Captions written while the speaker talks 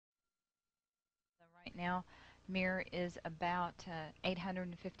now. Mir is about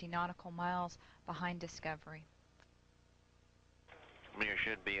 850 nautical miles behind Discovery. Mir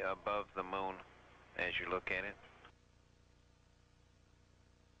should be above the moon as you look at it.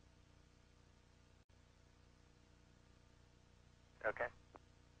 Okay.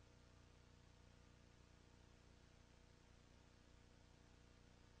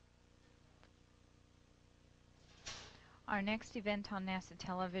 Our next event on NASA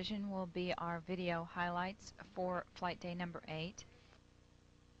television will be our video highlights for flight day number 8.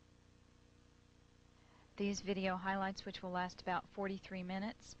 These video highlights, which will last about 43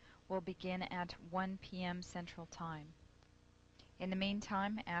 minutes, will begin at 1 p.m. Central Time. In the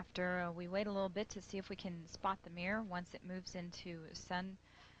meantime, after we wait a little bit to see if we can spot the Mir once it moves into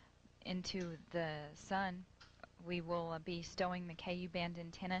the sun, we will be stowing the KU band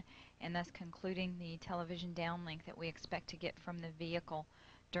antenna and thus concluding the television downlink that we expect to get from the vehicle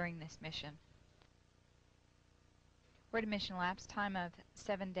during this mission. We're at a mission elapsed time of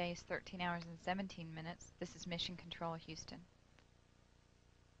 7 days, 13 hours, and 17 minutes. This is Mission Control, Houston.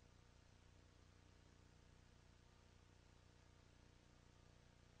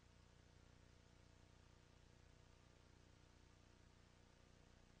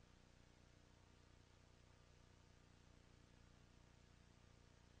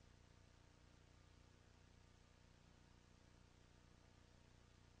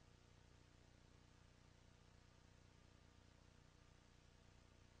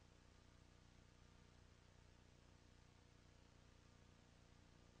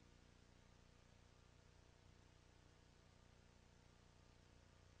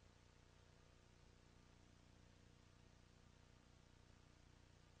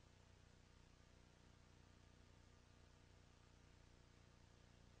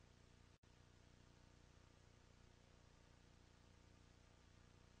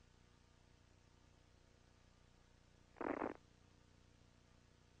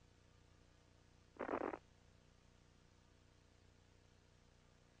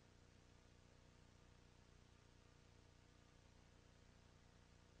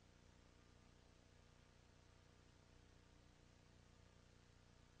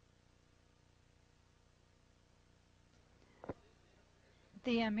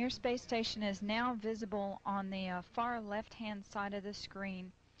 The Mir space station is now visible on the far left-hand side of the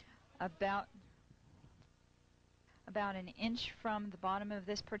screen, about an inch from the bottom of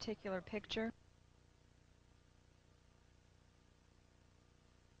this particular picture.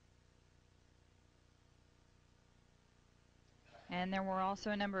 And there were also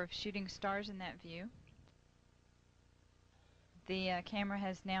a number of shooting stars in that view. The camera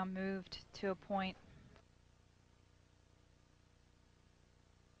has now moved to a point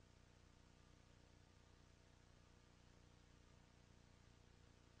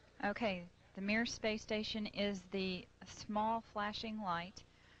Okay, the Mir space station is the small flashing light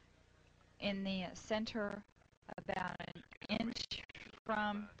in the center, about an inch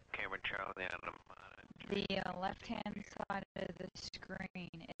from Camera Charlie the left-hand side of the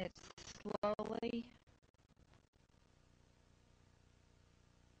screen. It's slowly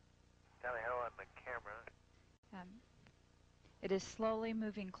Tally ho on the camera. it is slowly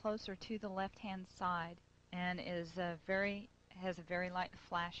moving closer to the left-hand side and is has a very light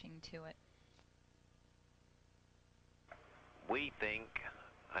flashing to it. We think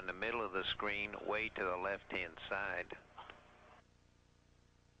on the middle of the screen, way to the left-hand side.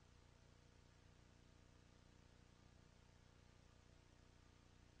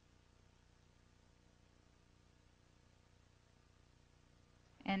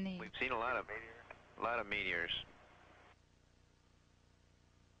 And We've seen a lot of meteors.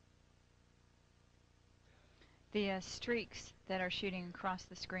 The streaks that are shooting across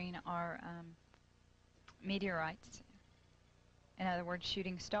the screen are meteorites. In other words,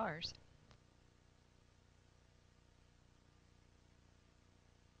 shooting stars.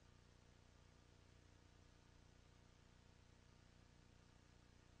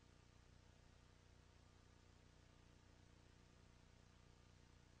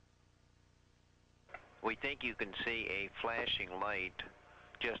 We think you can see a flashing light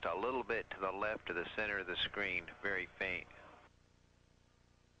just a little bit to the left of the center of the screen, very faint.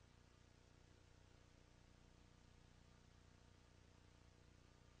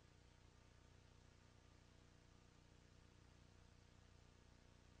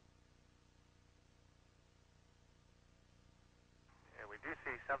 Yeah, we do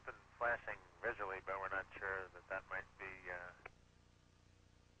see something flashing visually, but we're not sure that that might be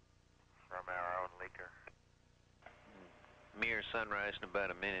from our own leaker. Mir sunrise in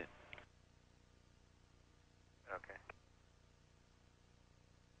about a minute. Okay.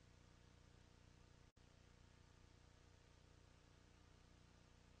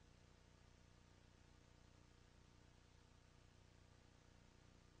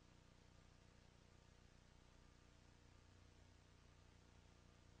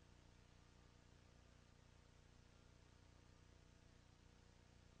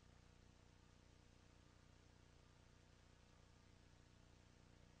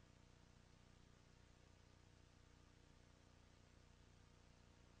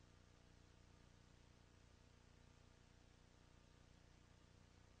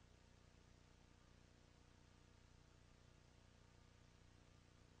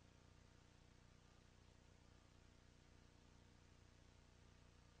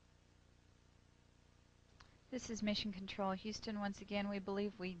 This is Mission Control Houston. Once again, we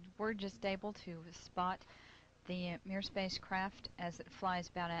believe we were just able to spot the Mir spacecraft as it flies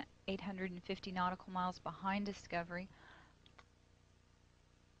about 850 nautical miles behind Discovery.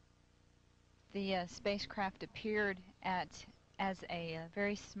 The spacecraft appeared as a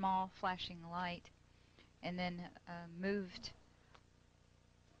very small flashing light and then moved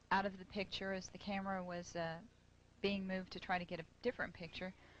out of the picture as the camera was being moved to try to get a different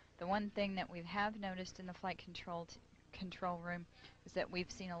picture. The one thing that we have noticed in the flight control room is that we've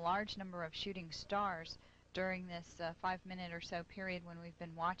seen a large number of shooting stars during this 5-minute or so period when we've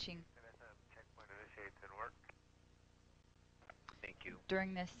been watching. Checkpoint initiates and work. Thank you.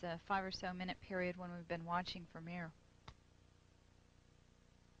 During this 5 or so minute period when we've been watching for Mir.